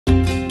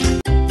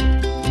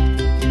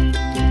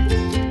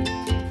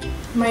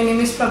My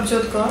name is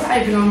Prabhjot Kaur.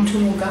 I belong to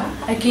Moga.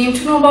 I came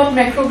to know about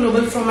Macro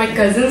Global from my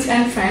cousins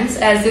and friends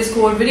as they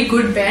scored very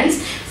good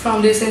bands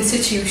from this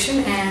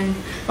institution, and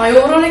my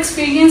overall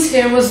experience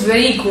here was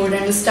very good,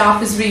 and the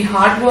staff is very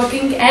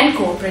hardworking and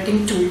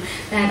cooperating too.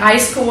 And I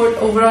scored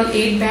overall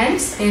 8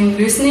 bands. In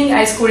listening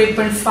I scored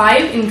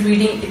 8.5, in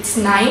reading it's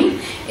 9,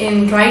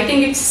 in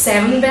writing it's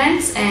 7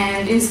 bands,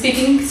 and in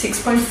speaking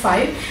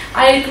 6.5.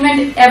 I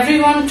recommend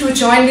everyone to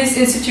join this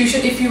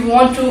institution if you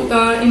want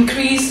to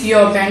increase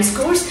your band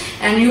scores,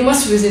 and you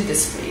must visit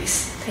this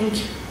place.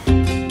 Thank you.